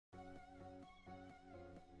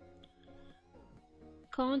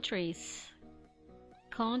countries,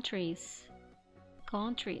 countries,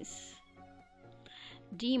 countries.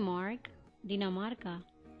 Denmark, Dinamarca,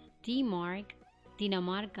 Denmark,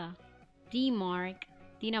 Dinamarca, Denmark,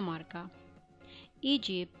 Dinamarca.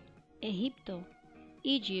 Egypt, Egipto,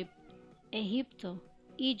 Egypt, Egipto,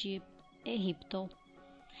 Egypt, Egipto.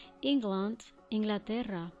 England,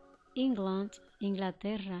 Inglaterra, England,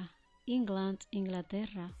 Inglaterra, England,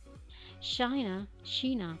 Inglaterra. China,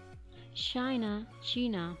 China, China,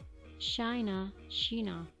 China, China,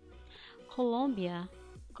 China. Colombia,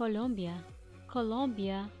 Colombia,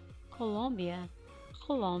 Colombia, Colombia,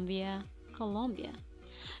 Colombia, Colombia.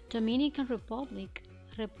 Dominican Republic,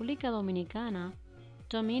 República Dominicana,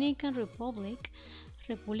 Dominican Republic,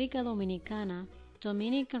 República Dominicana,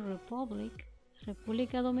 Dominican Republic,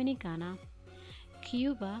 República Dominicana.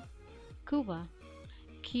 Cuba, Cuba,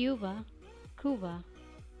 Cuba, Cuba,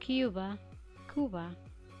 Cuba, Cuba.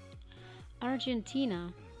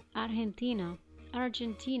 Argentina, Argentina,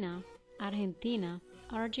 Argentina, Argentina,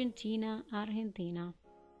 Argentina, Argentina.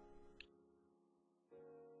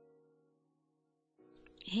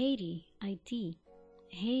 Haiti, Haiti,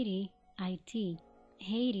 Haiti, Haiti,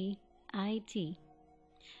 Haiti, Haiti.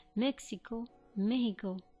 Mexico,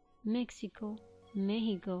 Mexico, Mexico,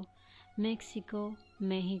 Mexico, Mexico,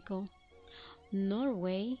 Mexico.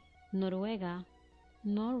 Norway, Noruega,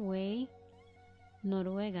 Norway,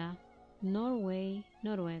 Noruega, Norway,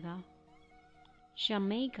 Noruega.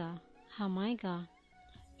 Jamaica, Jamaica,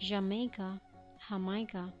 Jamaica,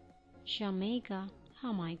 Jamaica, Jamaica,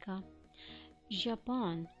 Jamaica.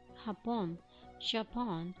 Japan, Japón,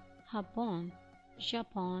 Japan, Japón,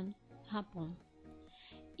 Japan, Japón.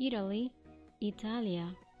 Italy,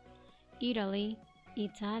 Italia, Italy,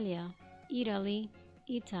 Italia, Italy,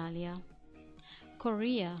 Italia.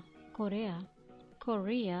 Korea, Korea,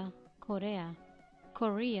 Korea, Korea,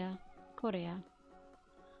 Korea, Korea.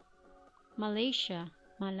 Malaysia,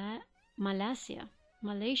 Malaysia,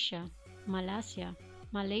 Malaysia, Malaysia,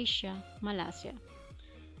 Malaysia, Malaysia.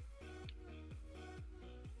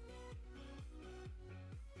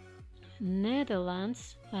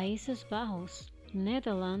 Netherlands, Países Bajos,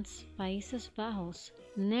 Netherlands, Países Bajos,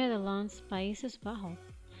 Netherlands, Países Bajos.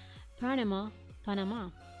 Panama,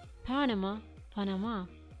 Panama, Panama, Panama,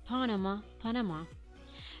 Panama, Panama.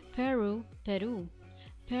 Peru, Peru,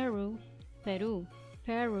 Peru, Peru,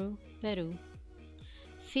 Peru, Peru.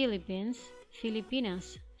 Philippines,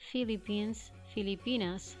 Filipinas, Philippines,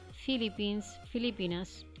 Filipinas, Philippines,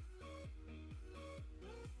 Filipinas.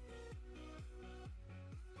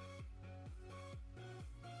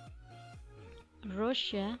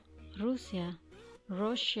 Russia, Rusia,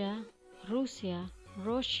 Russia, Rusia,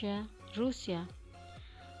 Russia, Rusia.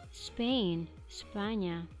 Spain,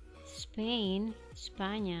 España, Spain,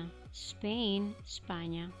 España, Spain,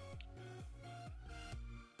 España.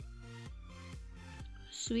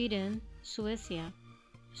 Sweden, Suecia,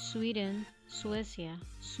 Sweden, Suecia,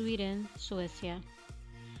 Sweden, Suecia.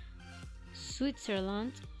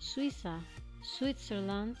 Switzerland, Suiza,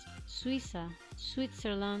 Switzerland, Suiza,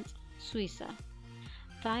 Switzerland, Suiza.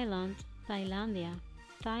 Thailand, Tailandia,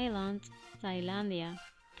 Thailand, Tailandia,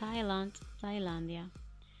 Thailand, Tailandia.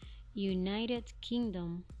 United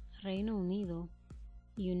Kingdom, Reino Unido,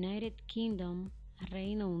 United Kingdom,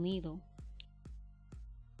 Reino Unido.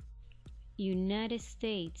 United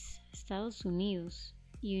States, Estados Unidos,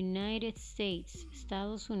 United States,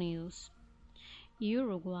 Estados Unidos.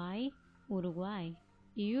 Uruguay, Uruguay,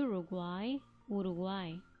 Uruguay,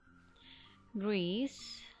 Uruguay.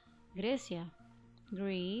 Greece, Grecia,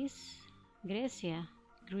 Greece, Grecia,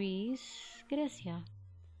 Greece, Grecia.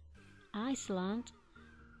 Iceland,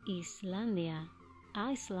 Islandia,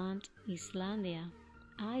 Iceland, Islandia,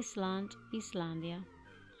 Iceland, Islandia.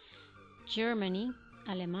 Germany,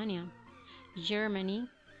 Alemania, Germany,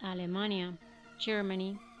 Alemania,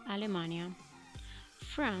 Germany, Alemania.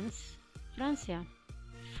 France, Francia,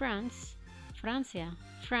 France, Francia,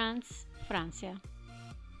 France, Francia.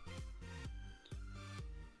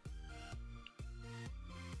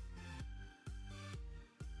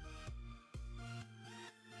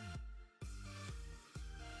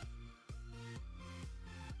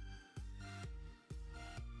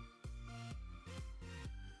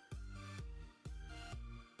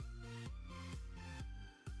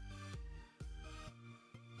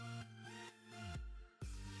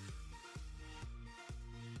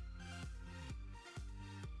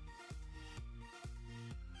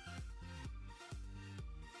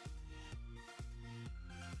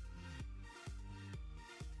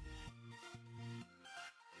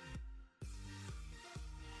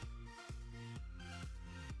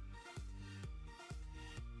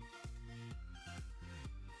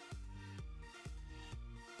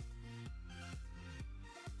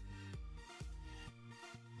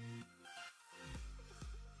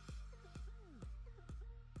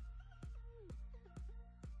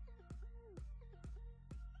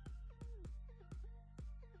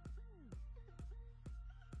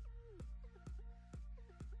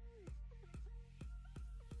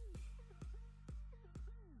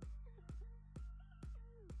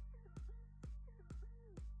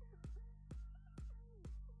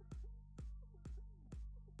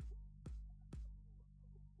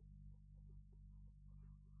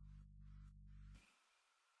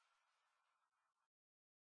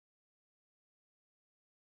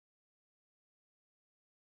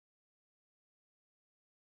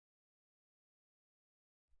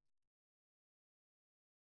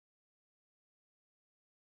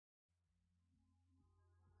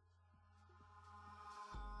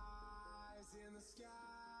 the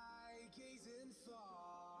sky, gazing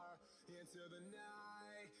far into the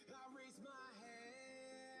night. I raise my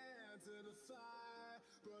hand to the fire,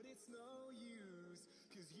 but it's no use,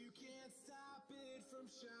 'cause you can't stop it from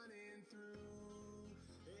shining through.